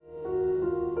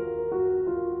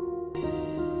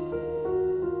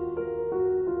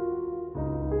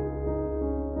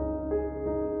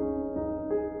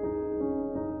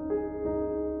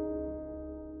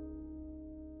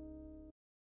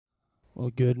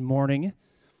Good morning.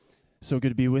 So good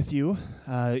to be with you.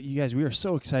 You guys, we are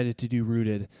so excited to do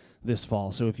Rooted this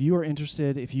fall. So if you are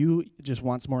interested, if you just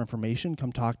want some more information,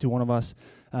 come talk to one of us.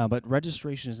 But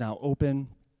registration is now open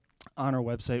on our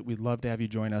website. We'd love to have you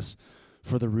join us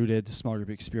for the Rooted small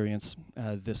group experience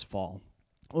this fall.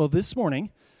 Well, this morning,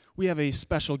 we have a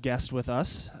special guest with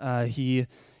us. He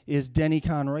is Denny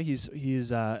Conroy.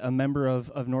 He's a member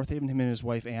of North Haven. Him and his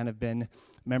wife Ann have been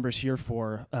members here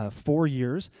for 4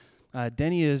 years.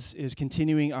 Denny is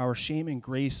continuing our Shame and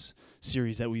Grace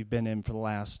series that we've been in for the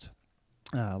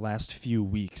last few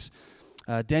weeks.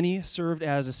 Denny served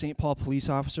as a St. Paul police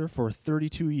officer for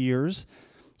 32 years.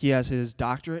 He has his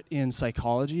doctorate in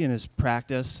psychology and his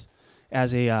practice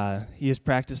as he has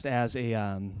practiced as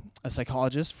a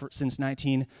psychologist since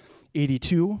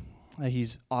 1982.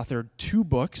 He's authored 2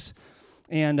 books,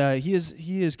 and he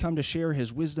has come to share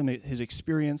his wisdom, his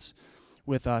experience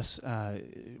with us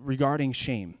regarding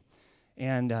shame.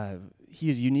 And he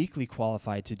is uniquely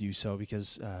qualified to do so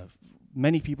because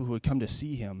many people who had come to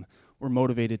see him were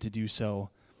motivated to do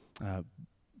so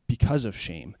because of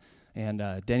shame. And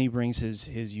Denny brings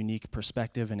his unique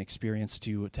perspective and experience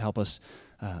to help us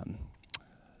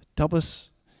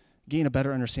gain a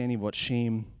better understanding of what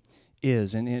shame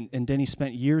is. And Denny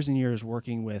spent years and years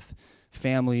working with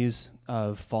families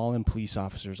of fallen police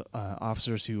officers,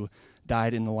 officers who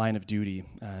died in the line of duty.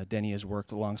 Denny has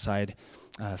worked alongside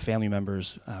family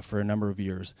members for a number of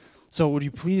years. So would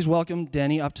you please welcome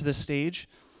Denny up to the stage?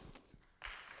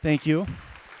 Thank you.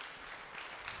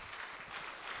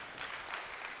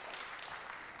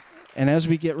 And as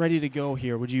we get ready to go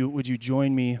here, would you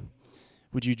join me?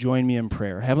 Would you join me in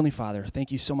prayer? Heavenly Father, thank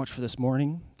you so much for this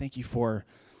morning. Thank you for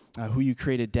who you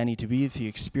created Denny to be, the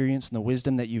experience and the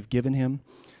wisdom that you've given him.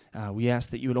 We ask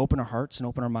that you would open our hearts and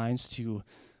open our minds to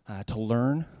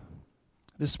learn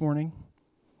this morning,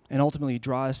 and ultimately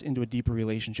draw us into a deeper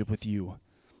relationship with you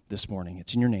this morning.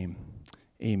 It's in your name.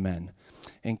 Amen.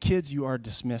 And kids, you are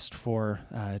dismissed to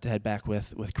head back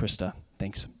with Krista.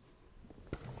 Thanks.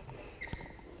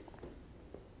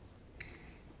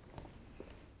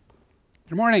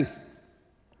 Good morning.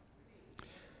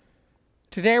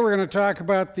 Today we're going to talk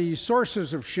about the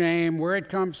sources of shame, where it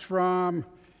comes from,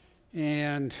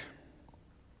 and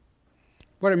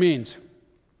what it means.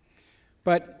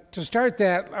 But to start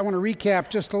that, I want to recap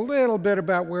just a little bit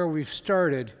about where we've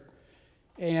started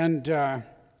and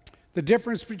the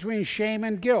difference between shame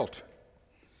and guilt.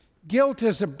 Guilt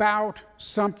is about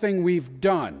something we've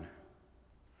done.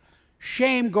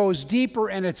 Shame goes deeper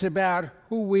and it's about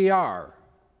who we are.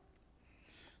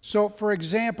 So, for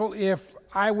example, if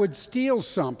I would steal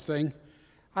something,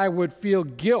 I would feel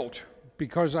guilt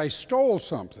because I stole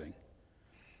something.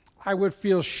 I would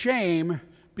feel shame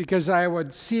because I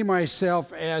would see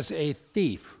myself as a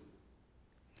thief.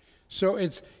 So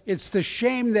it's the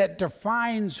shame that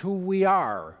defines who we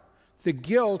are. The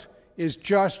guilt is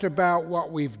just about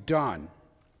what we've done.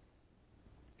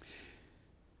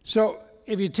 So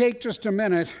if you take just a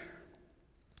minute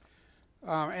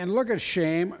and look at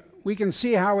shame, we can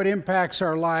see how it impacts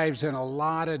our lives in a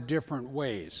lot of different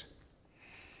ways.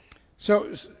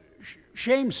 So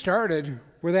shame started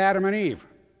with Adam and Eve.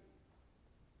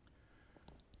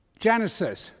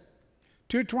 Genesis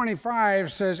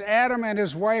 2:25 says, Adam and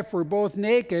his wife were both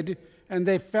naked and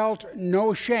they felt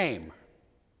no shame.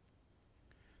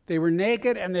 They were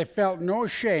naked and they felt no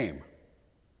shame.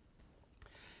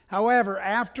 However,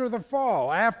 after the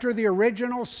fall, after the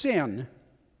original sin,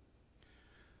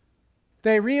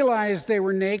 they realized they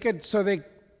were naked, so they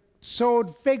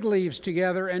sewed fig leaves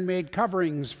together and made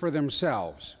coverings for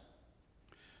themselves.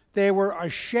 They were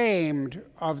ashamed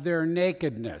of their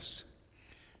nakedness.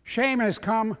 Shame has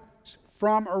come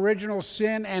from original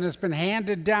sin and has been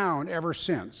handed down ever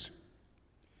since.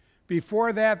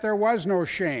 Before that, there was no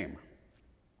shame.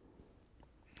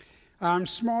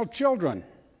 Small children,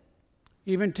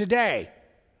 even today,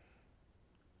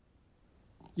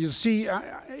 you'll see,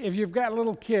 if you've got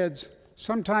little kids,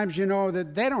 sometimes you know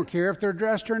that they don't care if they're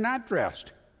dressed or not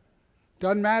dressed.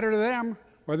 Doesn't matter to them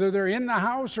whether they're in the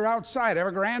house or outside. I have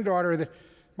a granddaughter that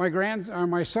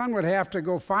my son would have to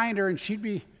go find her, and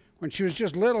when she was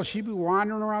just little, she'd be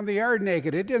wandering around the yard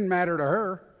naked. It didn't matter to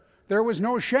her. There was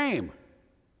no shame.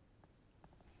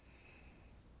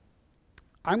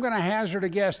 I'm going to hazard a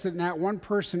guess that not one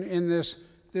person in this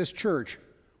church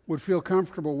would feel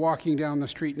comfortable walking down the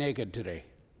street naked today.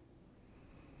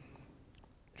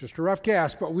 Just a rough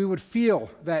guess, but we would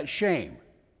feel that shame.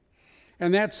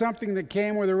 And that's something that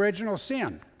came with original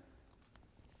sin.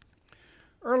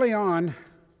 Early on,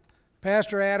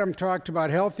 Pastor Adam talked about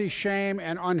healthy shame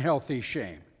and unhealthy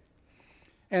shame.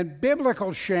 And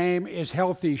biblical shame is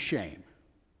healthy shame.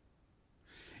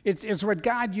 It's what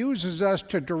God uses us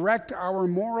to direct our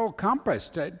moral compass,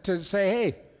 to say,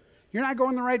 hey, you're not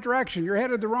going the right direction. You're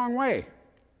headed the wrong way.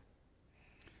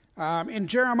 In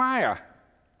Jeremiah,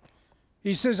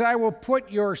 he says, I will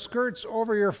put your skirts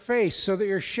over your face so that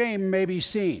your shame may be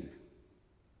seen.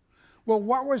 Well,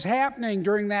 what was happening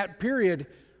during that period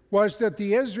was that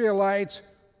the Israelites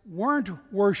weren't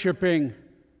worshiping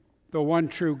the one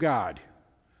true God.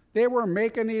 They were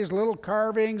making these little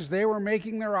carvings. They were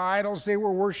making their idols. They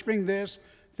were worshiping this.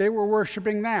 They were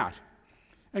worshiping that.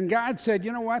 And God said,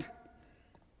 you know what?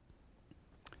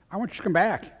 I want you to come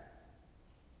back.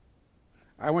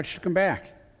 I want you to come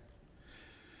back.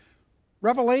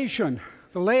 Revelation,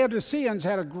 the Laodiceans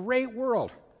had a great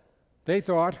world. They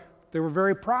thought they were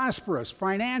very prosperous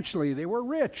financially. They were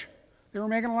rich. They were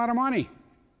making a lot of money.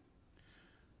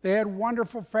 They had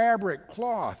wonderful fabric,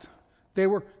 cloth. They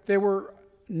were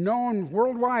known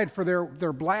worldwide for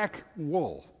their black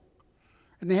wool.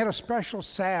 And they had a special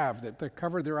salve that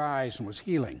covered their eyes and was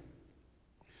healing.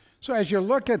 So as you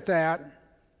look at that,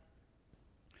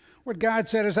 what God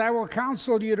said is, I will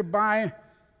counsel you to buy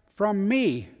from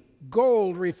me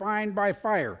gold refined by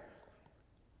fire,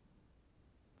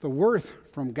 the worth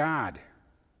from God,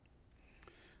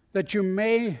 that you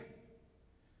may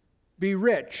be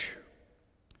rich,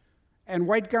 and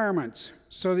white garments,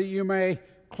 so that you may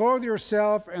clothe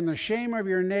yourself and the shame of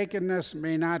your nakedness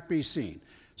may not be seen.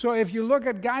 So if you look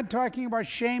at God talking about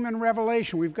shame in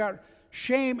Revelation, we've got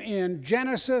shame in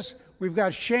Genesis, we've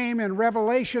got shame in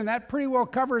Revelation. That pretty well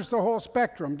covers the whole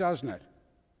spectrum, doesn't it?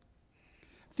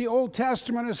 The Old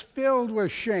Testament is filled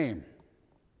with shame.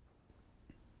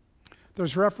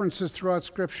 There's references throughout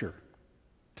Scripture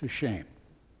to shame.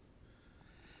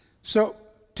 So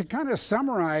to kind of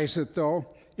summarize it, though,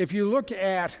 if you look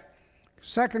at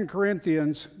 2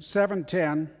 Corinthians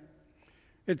 7:10,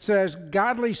 it says,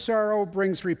 godly sorrow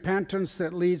brings repentance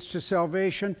that leads to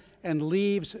salvation and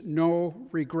leaves no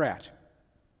regret.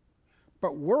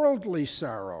 But worldly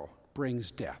sorrow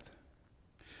brings death.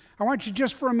 I want you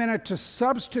just for a minute to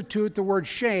substitute the word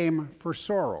shame for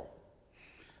sorrow.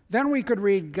 Then we could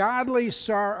read, godly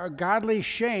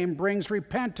shame brings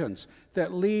repentance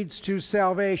that leads to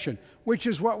salvation, which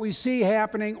is what we see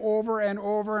happening over and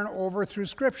over and over through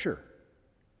Scripture.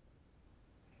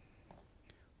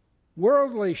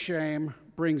 Worldly shame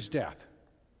brings death.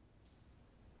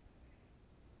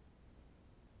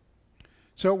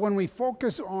 So when we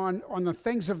focus on the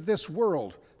things of this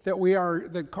world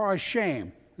that cause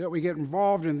shame, that we get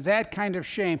involved in that kind of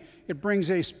shame, it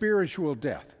brings a spiritual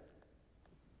death.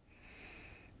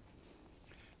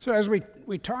 So as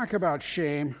we talk about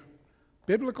shame,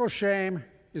 biblical shame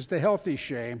is the healthy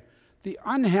shame. The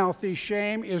unhealthy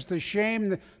shame is the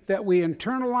shame that we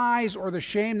internalize or the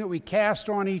shame that we cast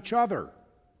on each other.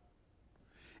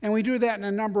 And we do that in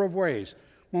a number of ways.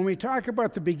 When we talk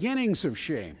about the beginnings of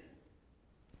shame,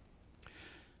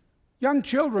 young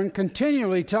children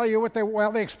continually tell you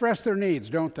they express their needs,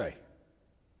 don't they?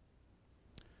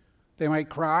 They might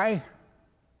cry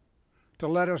to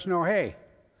let us know, hey,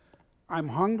 I'm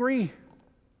hungry,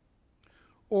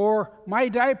 or my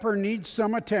diaper needs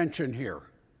some attention here.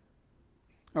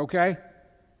 Okay?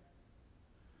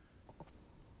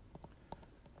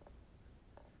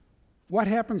 What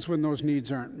happens when those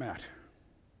needs aren't met?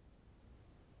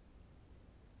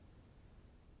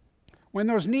 When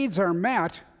those needs are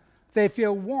met, they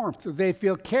feel warmth, they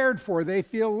feel cared for, they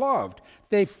feel loved,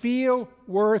 they feel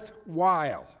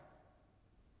worthwhile.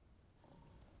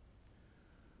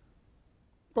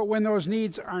 But when those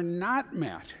needs are not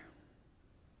met,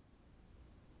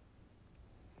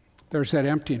 there's that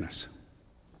emptiness.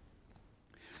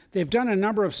 They've done a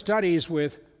number of studies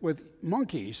with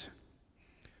monkeys,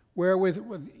 where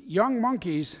with young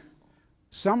monkeys,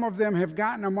 some of them have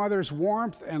gotten a mother's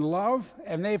warmth and love,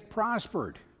 and they've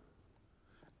prospered.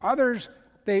 Others,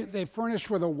 they furnished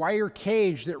with a wire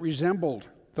cage that resembled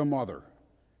the mother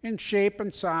in shape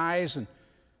and size, and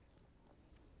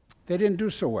they didn't do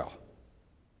so well.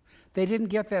 They didn't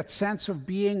get that sense of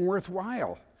being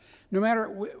worthwhile.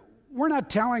 We're not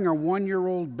telling a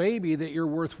 1-year-old baby that you're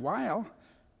worthwhile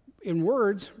in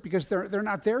words, because they're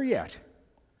not there yet.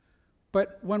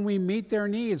 But when we meet their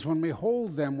needs, when we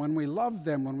hold them, when we love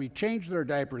them, when we change their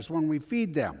diapers, when we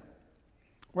feed them,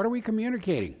 what are we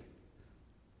communicating?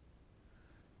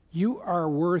 You are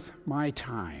worth my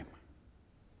time.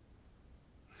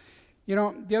 You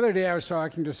know, the other day I was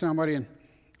talking to somebody, and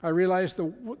I realized the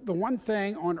one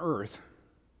thing on earth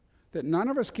that none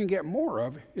of us can get more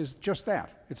of is just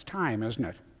that. It's time, isn't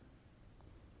it?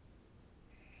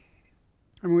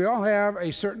 And we all have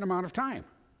a certain amount of time.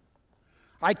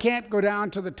 I can't go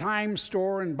down to the time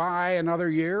store and buy another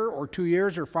year or 2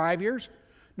 years or 5 years.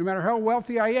 no matter how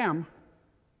wealthy I am.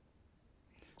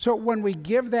 So when we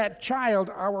give that child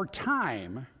our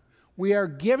time, we are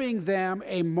giving them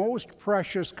a most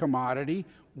precious commodity,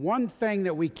 one thing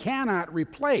that we cannot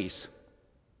replace.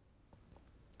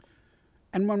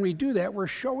 And when we do that, we're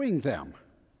showing them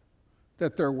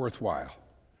that they're worthwhile.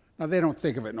 Now, they don't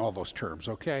think of it in all those terms,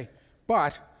 okay?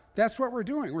 But that's what we're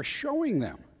doing. We're showing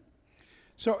them.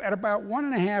 So at about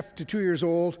 1.5 to 2 years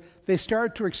old, they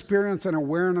start to experience an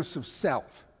awareness of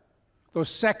self, those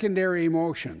secondary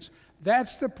emotions.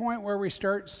 That's the point where we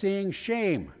start seeing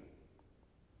shame.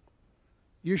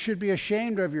 You should be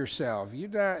ashamed of yourself.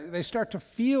 They start to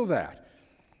feel that.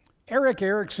 Erik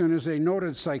Erikson is a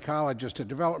noted psychologist, a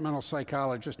developmental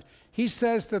psychologist. He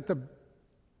says that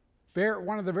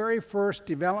one of the very first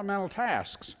developmental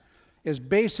tasks is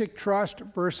basic trust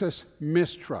versus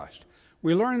mistrust.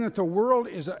 We learn that the world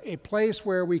is a place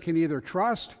where we can either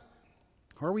trust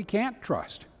or we can't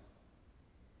trust.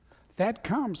 That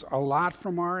comes a lot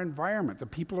from our environment, the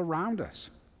people around us.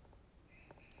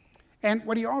 And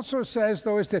what he also says,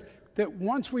 though, is that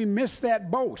once we miss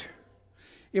that boat,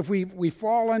 if we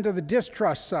fall into the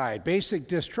distrust side, basic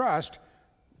distrust,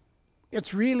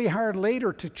 it's really hard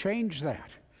later to change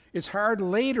that. It's hard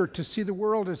later to see the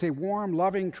world as a warm,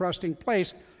 loving, trusting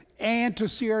place and to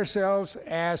see ourselves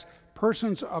as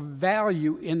persons of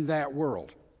value in that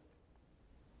world.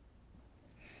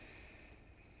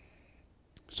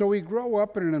 So we grow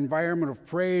up in an environment of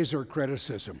praise or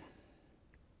criticism.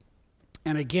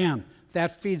 And again,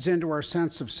 that feeds into our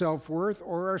sense of self-worth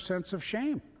or our sense of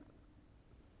shame.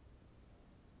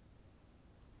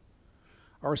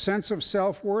 Our sense of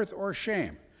self-worth or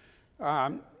shame.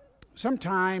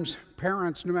 Sometimes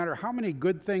parents, no matter how many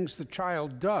good things the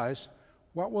child does,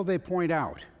 what will they point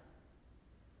out?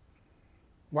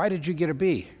 Why did you get a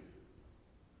B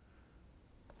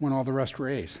when all the rest were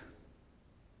A's?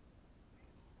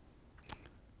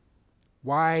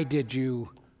 Why did you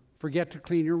forget to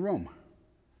clean your room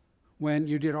when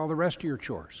you did all the rest of your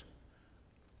chores?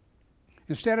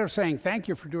 Instead of saying, thank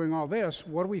you for doing all this,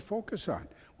 what do we focus on?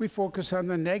 We focus on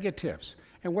the negatives.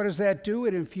 And what does that do?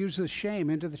 It infuses shame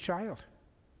into the child.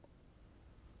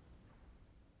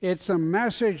 It's a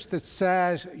message that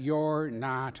says you're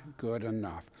not good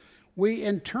enough. We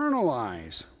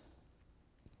internalize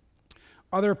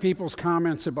other people's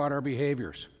comments about our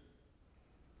behaviors.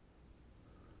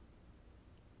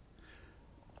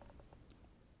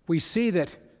 We see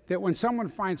that when someone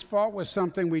finds fault with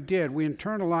something we did, we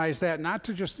internalize that, not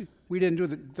to just, we didn't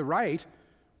do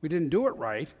we didn't do it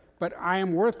right, but I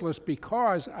am worthless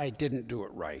because I didn't do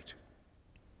it right.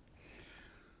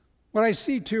 What I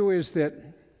see too is that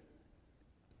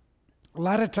a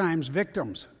lot of times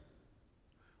victims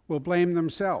will blame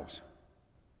themselves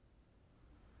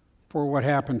for what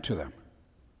happened to them.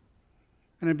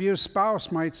 An abused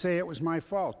spouse might say it was my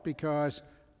fault because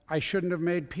I shouldn't have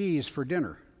made peas for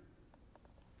dinner.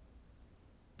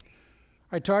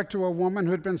 I talked to a woman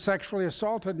who had been sexually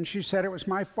assaulted, and she said it was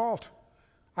my fault.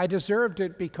 I deserved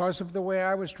it because of the way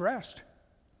I was dressed.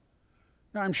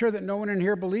 Now, I'm sure that no one in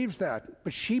here believes that,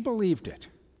 but she believed it.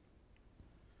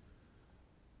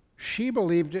 She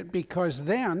believed it because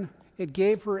then it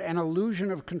gave her an illusion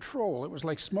of control. It was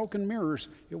like smoke and mirrors.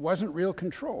 It wasn't real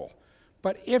control.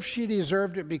 But if she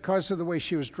deserved it because of the way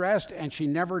she was dressed and she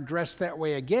never dressed that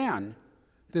way again,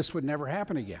 this would never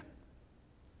happen again.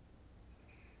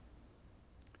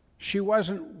 She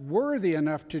wasn't worthy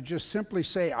enough to just simply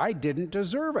say, I didn't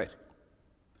deserve it.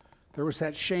 There was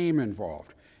that shame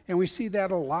involved. And we see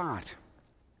that a lot.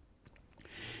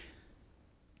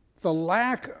 The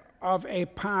lack of a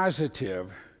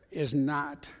positive is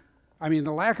not, the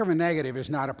lack of a negative is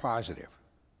not a positive.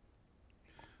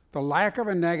 The lack of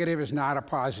a negative is not a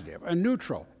positive. A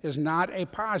neutral is not a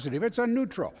positive. It's a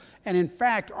neutral. And in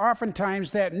fact,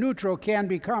 oftentimes that neutral can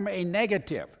become a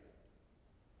negative.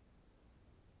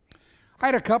 I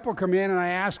had a couple come in and I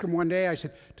asked them one day, I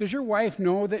said, does your wife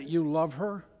know that you love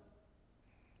her?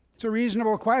 It's a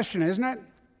reasonable question, isn't it?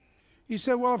 He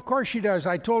said, well, of course she does.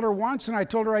 I told her once and I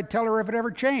told her I'd tell her if it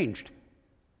ever changed.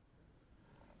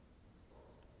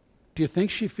 Do you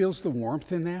think she feels the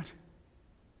warmth in that?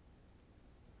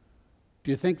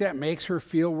 Do you think that makes her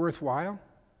feel worthwhile?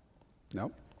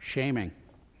 Nope. Shaming.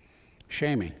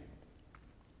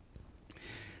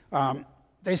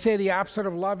 They say the opposite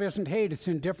of love isn't hate, it's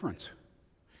indifference.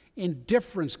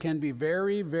 Indifference can be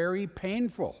very, very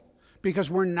painful because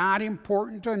we're not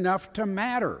important enough to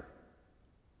matter.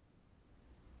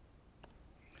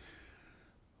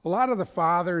 A lot of the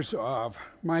fathers of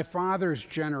my father's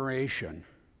generation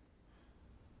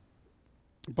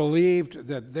believed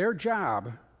that their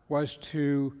job was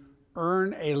to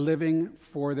earn a living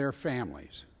for their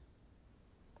families,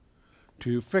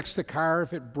 to fix the car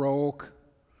if it broke,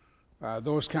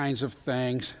 those kinds of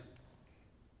things.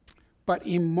 But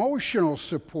emotional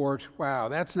support, wow,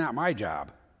 that's not my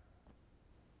job.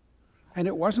 And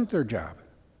it wasn't their job.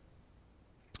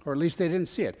 Or at least they didn't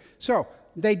see it. So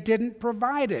they didn't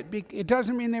provide it. It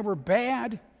doesn't mean they were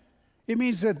bad. It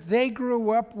means that they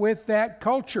grew up with that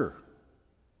culture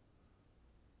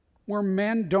where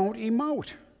men don't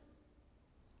emote.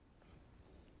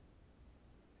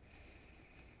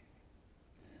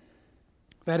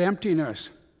 That emptiness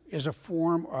is a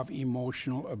form of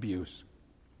emotional abuse.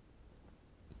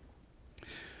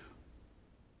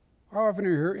 How often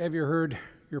have you heard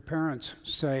your parents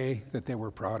say that they were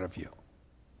proud of you?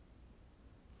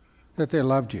 That they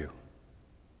loved you?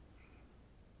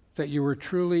 That you were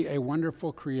truly a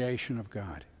wonderful creation of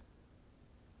God?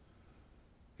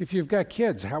 If you've got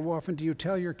kids, how often do you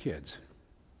tell your kids?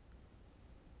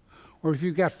 Or if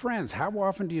you've got friends, how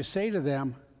often do you say to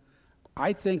them,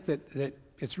 I think that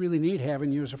it's really neat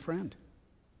having you as a friend?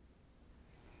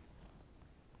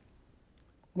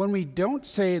 When we don't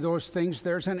say those things,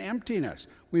 there's an emptiness.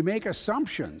 We make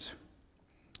assumptions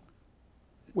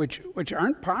which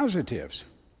aren't positives.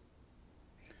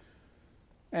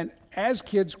 And as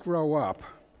kids grow up,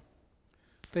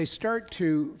 they start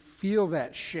to feel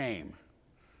that shame.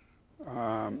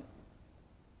 When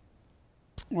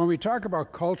we talk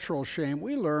about cultural shame,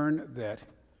 we learn that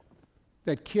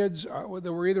kids that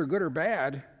we're either good or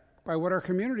bad by what our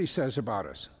community says about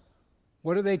us.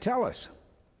 What do they tell us?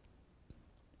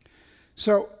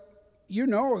 So you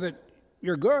know that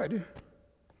you're good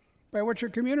by what your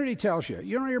community tells you.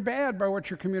 You know you're bad by what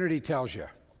your community tells you.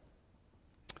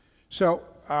 So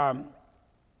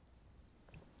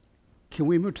can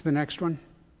we move to the next one?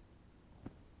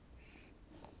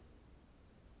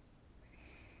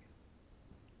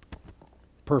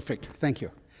 Perfect, thank you.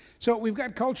 So we've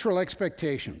got cultural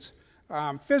expectations.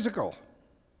 Physical.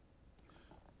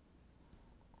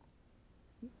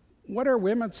 What are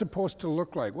women supposed to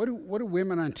look like? What do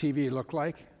women on TV look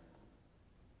like?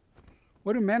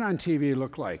 What do men on TV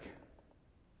look like?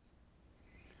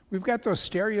 We've got those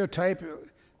stereotypes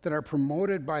that are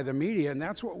promoted by the media, and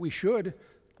that's what we should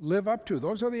live up to.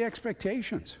 Those are the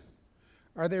expectations.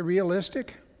 Are they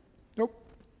realistic? Nope,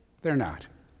 they're not.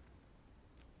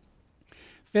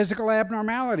 Physical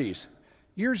abnormalities.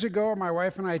 Years ago, my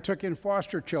wife and I took in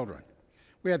foster children.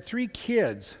 We had 3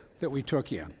 kids that we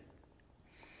took in.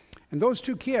 And those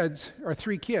 3 kids,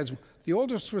 the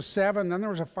oldest was 7, then there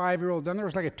was a 5-year-old, then there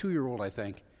was like a 2-year-old, I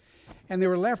think. And they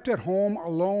were left at home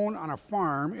alone on a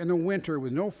farm in the winter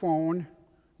with no phone,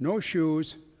 no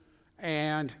shoes,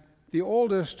 and the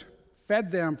oldest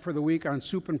fed them for the week on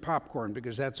soup and popcorn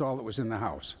because that's all that was in the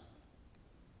house.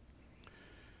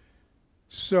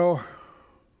 So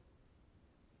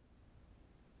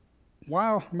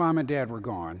while Mom and Dad were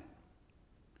gone,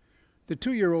 the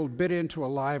 2-year-old bit into a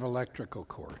live electrical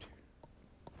cord.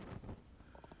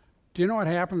 Do you know what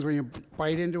happens when you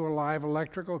bite into a live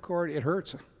electrical cord? It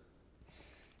hurts.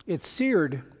 It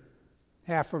seared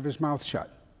half of his mouth shut.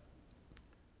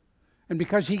 And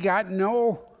because he got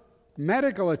no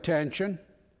medical attention,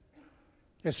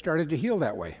 it started to heal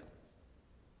that way.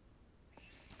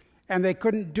 And they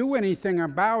couldn't do anything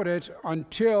about it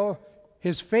until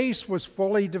his face was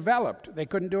fully developed. They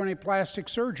couldn't do any plastic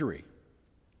surgery.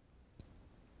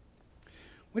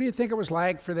 What do you think it was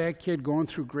like for that kid going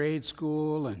through grade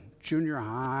school and junior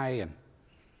high and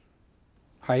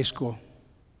high school?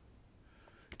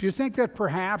 Do you think that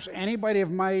perhaps anybody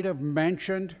might have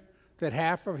mentioned that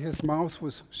half of his mouth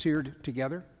was seared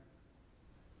together?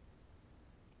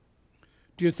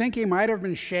 Do you think he might have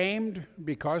been shamed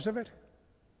because of it?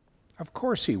 Of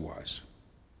course he was.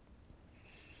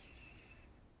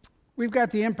 We've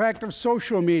got the impact of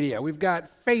social media. We've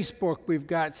got Facebook, we've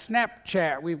got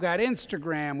Snapchat, we've got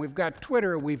Instagram, we've got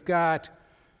Twitter, we've got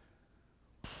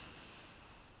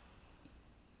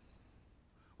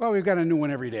a new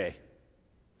one every day.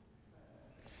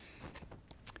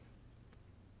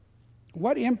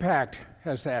 What impact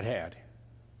has that had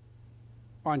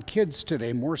on kids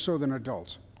today, more so than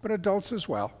adults, but adults as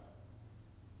well?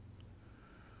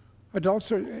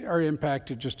 Adults are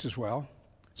impacted just as well.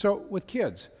 So with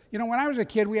kids, when I was a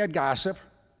kid, we had gossip,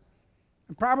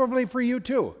 and probably for you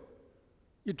too.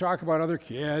 You talk about other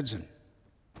kids,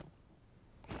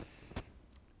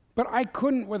 but I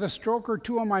couldn't, with a stroke or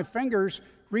two of my fingers,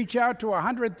 reach out to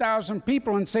 100,000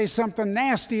 people and say something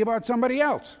nasty about somebody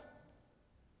else.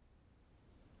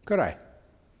 Could I?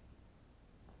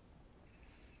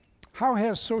 How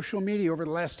has social media over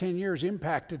the last 10 years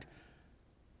impacted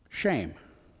shame?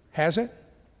 Has it?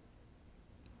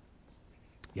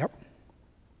 Yep.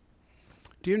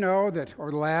 Do you know that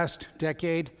over the last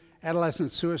decade,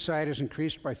 adolescent suicide has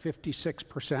increased by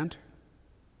 56%?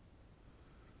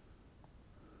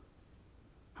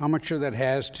 How much of that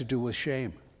has to do with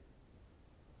shame?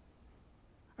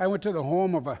 I went to the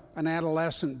home of an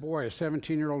adolescent boy, a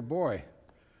 17-year-old boy,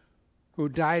 who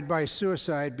died by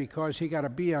suicide because he got a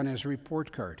B on his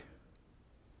report card.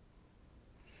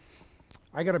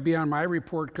 I got a B on my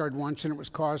report card once, and it was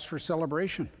cause for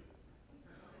celebration.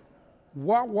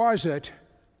 What was it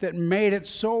that made it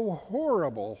so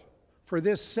horrible for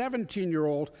this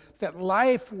 17-year-old that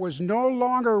life was no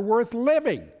longer worth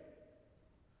living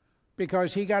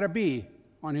because he got a B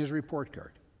on his report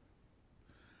card?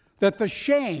 That the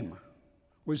shame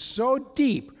was so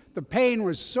deep, the pain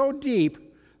was so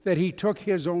deep, that he took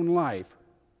his own life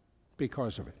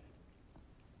because of it.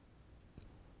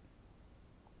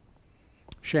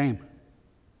 Shame.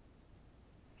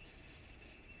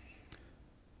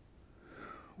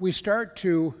 We start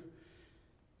to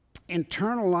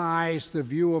internalize the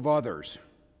view of others.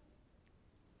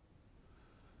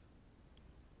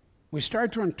 We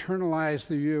start to internalize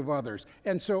the view of others.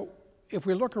 And so if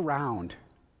we look around,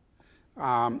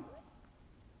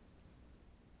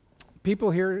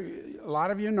 people here, a lot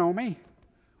of you know me,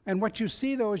 and what you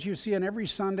see, though, is you see an every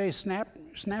Sunday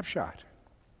snapshot.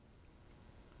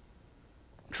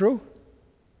 True?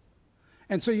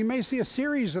 And so you may see a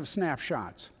series of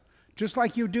snapshots, just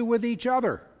like you do with each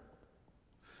other.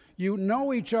 You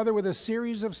know each other with a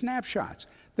series of snapshots.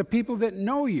 The people that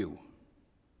know you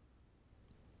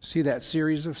see that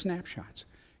series of snapshots.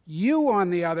 You, on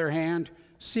the other hand,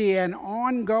 see an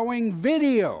ongoing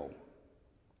video.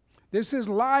 This is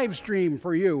live stream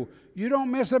for you. You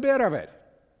don't miss a bit of it.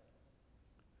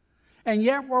 And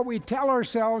yet what we tell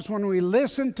ourselves when we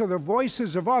listen to the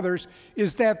voices of others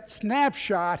is that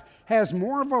snapshot has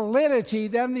more validity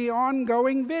than the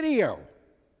ongoing video.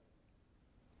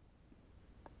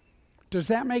 Does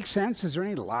that make sense? Is there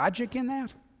any logic in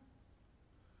that?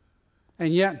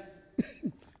 And yet,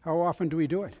 how often do we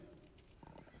do it?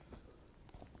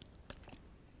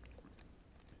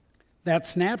 That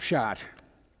snapshot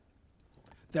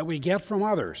that we get from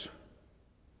others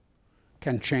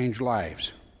can change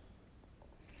lives.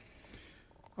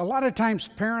 A lot of times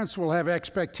parents will have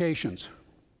expectations.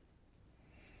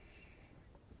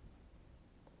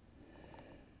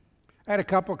 I had a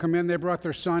couple come in, they brought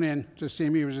their son in to see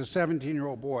me. He was a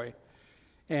 17-year-old boy.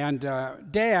 And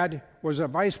Dad was a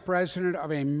vice president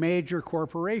of a major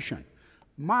corporation.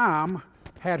 Mom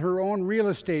had her own real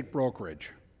estate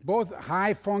brokerage. Both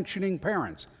high-functioning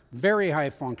parents, very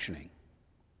high-functioning.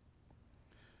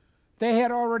 They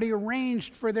had already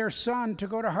arranged for their son to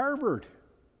go to Harvard.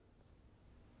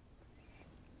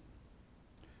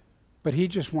 But he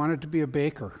just wanted to be a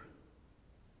baker.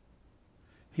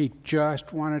 He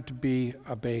just wanted to be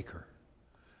a baker.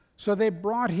 So they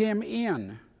brought him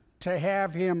in to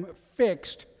have him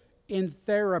fixed in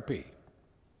therapy.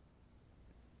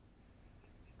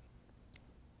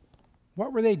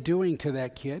 What were they doing to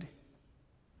that kid?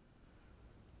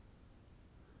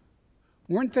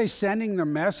 Weren't they sending the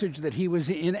message that he was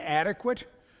inadequate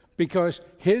because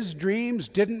his dreams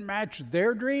didn't match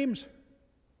their dreams?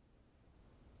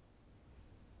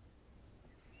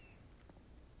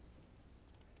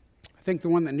 I think the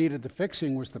one that needed the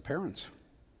fixing was the parents.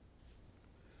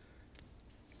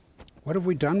 What have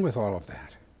we done with all of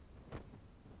that?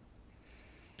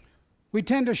 We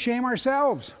tend to shame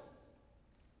ourselves.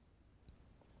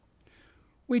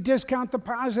 We discount the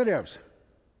positives.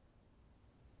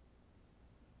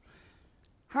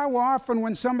 How often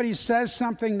when somebody says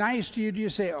something nice to you, do you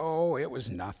say, "Oh, it was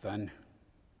nothing.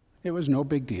 It was no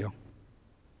big deal"?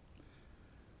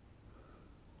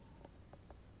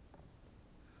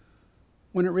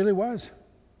 When it really was.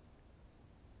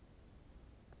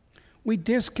 We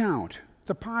discount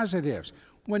the positives.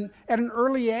 When at an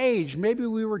early age, maybe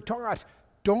we were taught,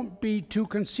 don't be too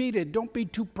conceited, don't be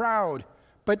too proud.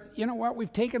 But you know what?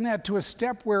 We've taken that to a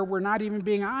step where we're not even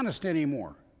being honest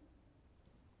anymore.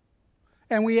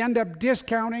 And we end up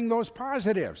discounting those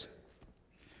positives.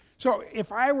 So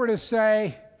if I were to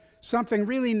say something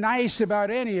really nice about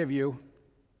any of you,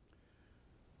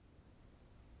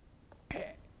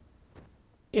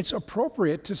 it's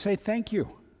appropriate to say thank you.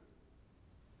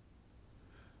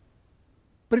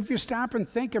 But if you stop and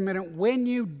think a minute, when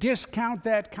you discount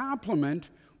that compliment,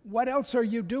 what else are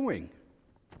you doing?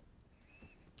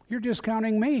 You're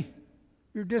discounting me.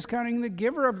 You're discounting the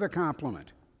giver of the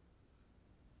compliment.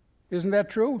 Isn't that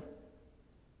true?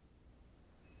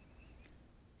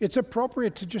 It's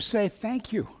appropriate to just say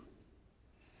thank you.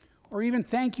 Or even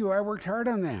thank you, I worked hard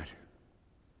on that.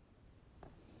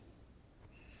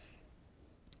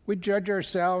 We judge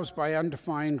ourselves by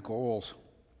undefined goals.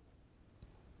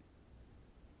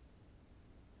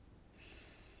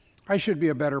 I should be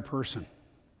a better person.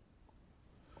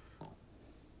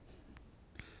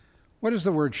 What does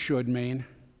the word should mean?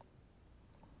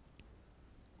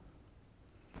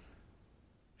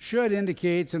 Should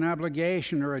indicates an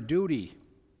obligation or a duty,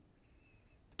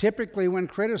 typically when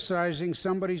criticizing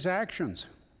somebody's actions.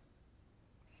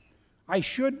 I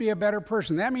should be a better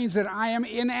person. That means that I am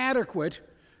inadequate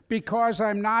because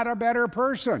I'm not a better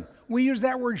person. We use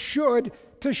that word should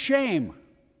to shame.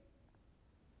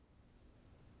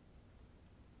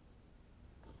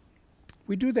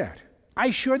 We do that.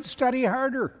 I should study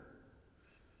harder.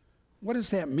 What does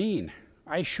that mean?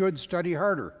 I should study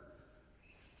harder.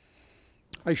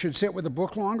 I should sit with a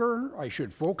book longer. I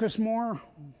should focus more.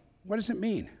 What does it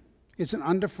mean? It's an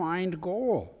undefined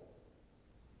goal.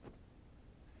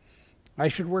 I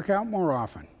should work out more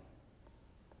often.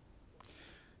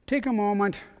 Take a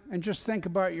moment and just think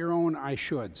about your own I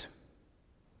shoulds.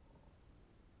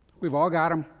 We've all got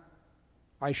them.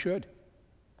 I should.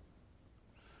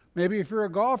 Maybe if you're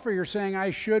a golfer, you're saying,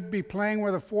 I should be playing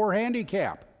with a 4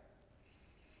 handicap,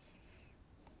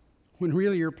 when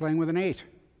really you're playing with an 8.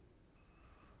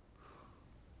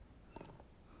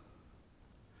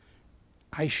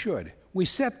 I should. We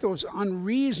set those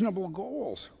unreasonable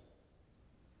goals.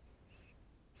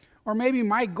 Or maybe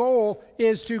my goal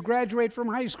is to graduate from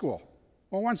high school.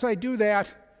 Well, once I do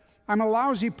that, I'm a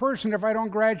lousy person if I don't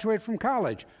graduate from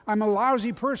college. I'm a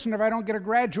lousy person if I don't get a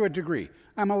graduate degree.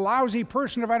 I'm a lousy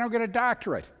person if I don't get a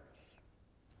doctorate.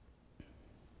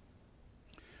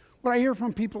 What I hear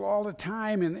from people all the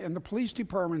time in the police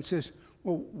departments is,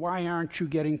 well, why aren't you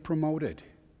getting promoted?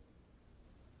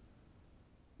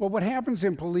 Well, what happens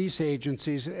in police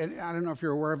agencies, and I don't know if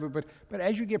you're aware of it, but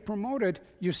as you get promoted,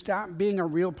 you stop being a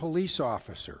real police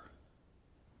officer.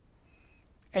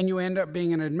 And you end up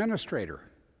being an administrator.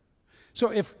 So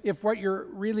if what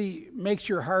really makes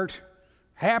your heart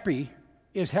happy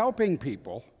is helping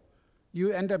people,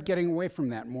 you end up getting away from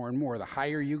that more and more the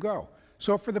higher you go.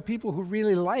 So for the people who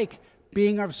really like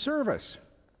being of service,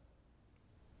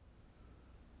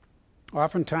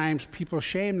 oftentimes people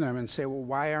shame them and say, well,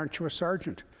 why aren't you a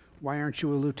sergeant? Why aren't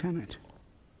you a lieutenant?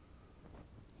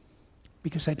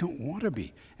 Because I don't want to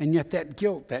be. And yet that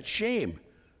guilt, that shame,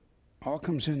 all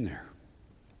comes in there.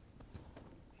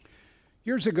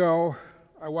 Years ago,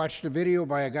 I watched a video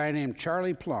by a guy named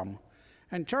Charlie Plumb.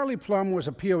 And Charlie Plumb was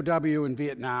a POW in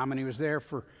Vietnam, and he was there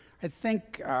for, I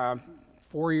think,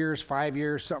 4 years, 5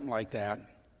 years, something like that.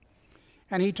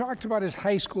 And he talked about his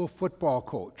high school football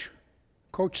coach,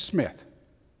 Coach Smith,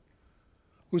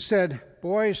 who said,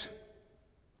 boys,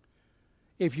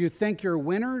 if you think you're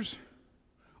winners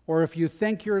or if you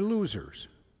think you're losers,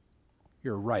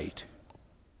 you're right.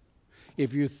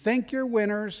 If you think you're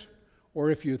winners or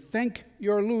if you think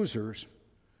you're losers,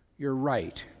 you're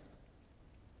right.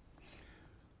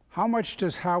 How much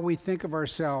does how we think of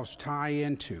ourselves tie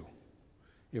into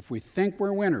if we think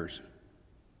we're winners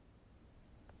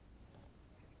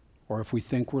or if we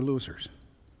think we're losers?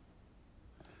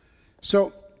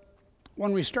 So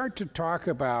when we start to talk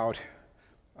about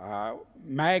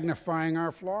magnifying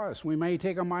our flaws, we may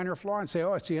take a minor flaw and say,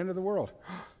 oh, it's the end of the world.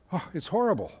 Oh, it's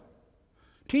horrible.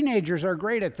 Teenagers are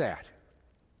great at that.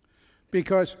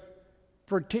 Because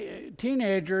for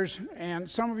teenagers, and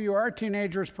some of you are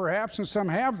teenagers perhaps, and some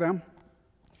have them,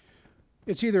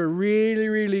 it's either really,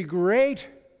 really great,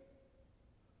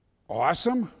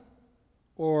 awesome,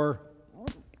 or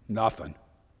nothing,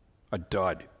 a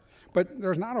dud. But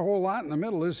there's not a whole lot in the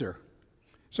middle, is there?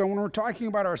 So when we're talking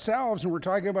about ourselves and we're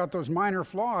talking about those minor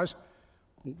flaws,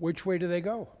 which way do they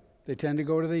go? They tend to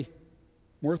go to the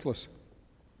worthless.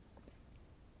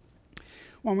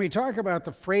 When we talk about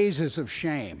the phrases of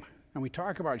shame, and we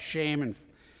talk about shame, and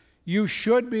you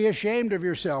should be ashamed of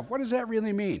yourself, what does that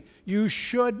really mean? You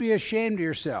should be ashamed of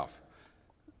yourself.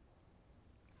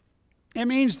 It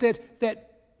means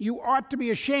that you ought to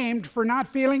be ashamed for not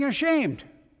feeling ashamed.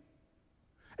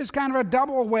 It's kind of a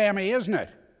double whammy, isn't it?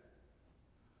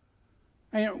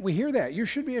 And we hear that. You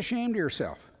should be ashamed of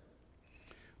yourself.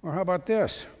 Or how about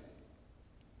this?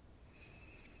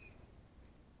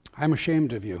 I'm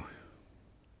ashamed of you.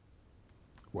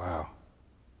 Wow.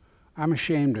 I'm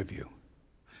ashamed of you.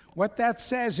 What that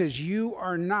says is you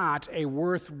are not a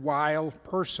worthwhile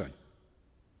person.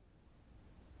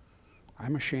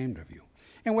 I'm ashamed of you.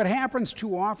 And what happens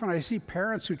too often, I see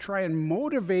parents who try and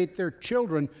motivate their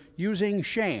children using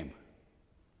shame.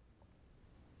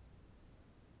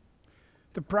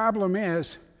 The problem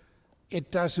is,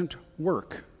 it doesn't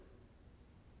work.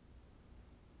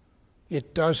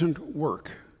 It doesn't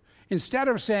work. Instead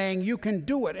of saying you can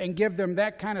do it and give them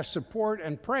that kind of support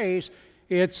and praise,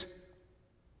 it's,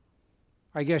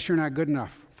 I guess you're not good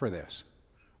enough for this.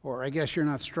 Or I guess you're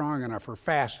not strong enough or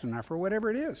fast enough or whatever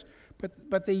it is.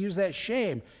 But they use that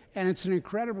shame, and it's an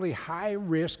incredibly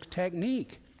high-risk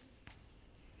technique.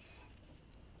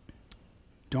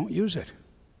 Don't use it.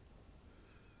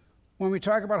 When we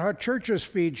talk about how churches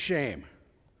feed shame,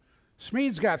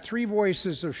 Smead's got 3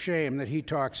 voices of shame that he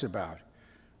talks about.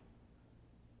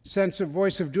 Sense of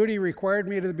voice of duty required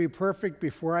me to be perfect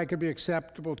before I could be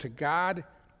acceptable to God.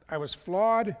 I was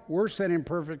flawed, worse than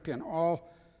imperfect, and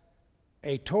all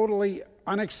a totally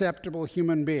unacceptable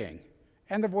human being.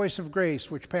 And the voice of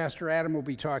grace, which Pastor Adam will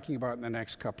be talking about in the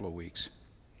next couple of weeks.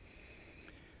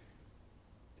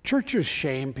 Churches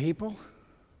shame people.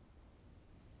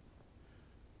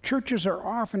 Churches are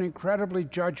often incredibly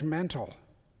judgmental.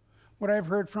 What I've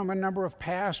heard from a number of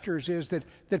pastors is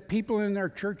that people in their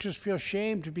churches feel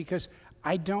shamed because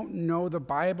I don't know the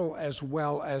Bible as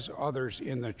well as others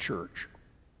in the church.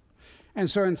 And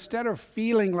so instead of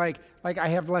feeling like I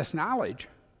have less knowledge,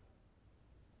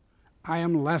 I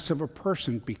am less of a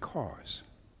person because.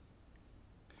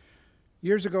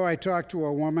 Years ago, I talked to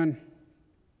a woman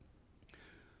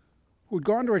who'd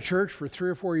gone to a church for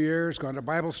 3 or 4 years, gone to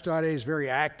Bible studies, very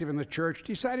active in the church,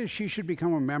 decided she should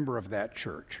become a member of that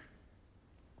church.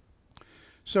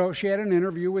 So she had an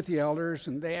interview with the elders,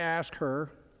 and they asked her,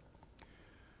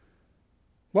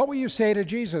 "What will you say to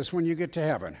Jesus when you get to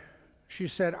heaven?" She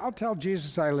said, "I'll tell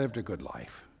Jesus I lived a good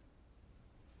life."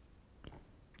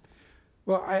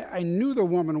 Well, I knew the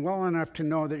woman well enough to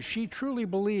know that she truly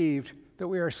believed that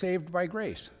we are saved by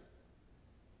grace.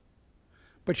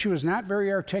 But she was not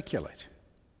very articulate.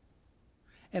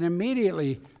 And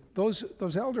immediately,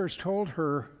 those elders told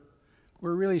her,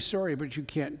 "We're really sorry, but you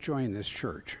can't join this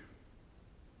church."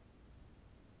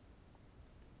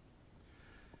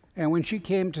 And when she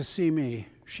came to see me,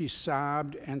 she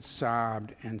sobbed and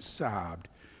sobbed and sobbed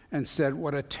and said,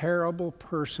 "What a terrible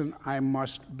person I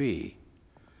must be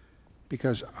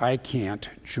because I can't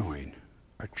join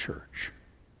a church."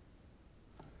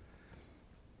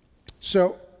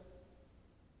 So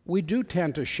we do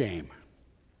tend to shame.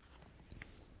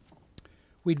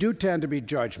 We do tend to be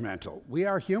judgmental. We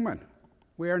are human.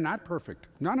 We are not perfect.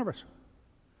 None of us.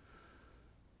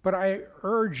 But I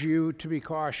urge you to be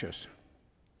cautious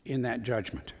in that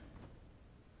judgment.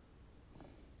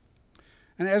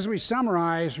 And as we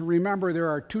summarize, remember there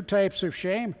are 2 types of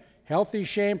shame: healthy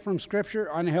shame from Scripture,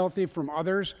 unhealthy from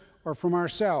others or from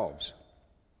ourselves.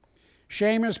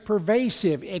 Shame is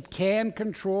pervasive. It can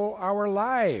control our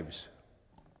lives.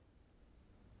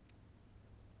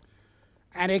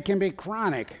 And it can be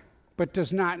chronic, but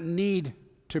does not need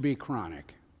to be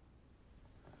chronic.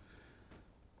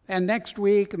 And next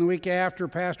week and the week after,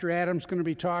 Pastor Adam's going to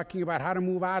be talking about how to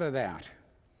move out of that.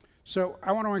 So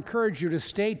I want to encourage you to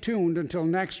stay tuned until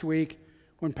next week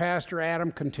when Pastor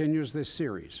Adam continues this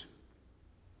series.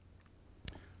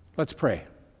 Let's pray.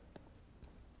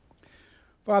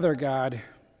 Father God,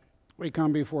 we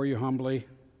come before you humbly.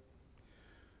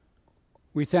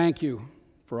 We thank you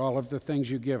for all of the things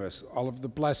you give us, all of the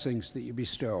blessings that you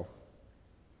bestow.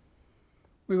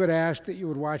 We would ask that you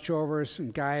would watch over us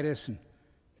and guide us and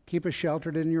keep us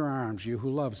sheltered in your arms, you who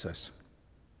loves us,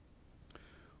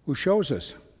 who shows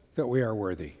us that we are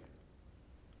worthy.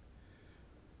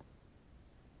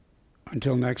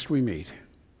 Until next we meet,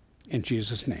 in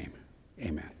Jesus' name,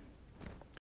 amen.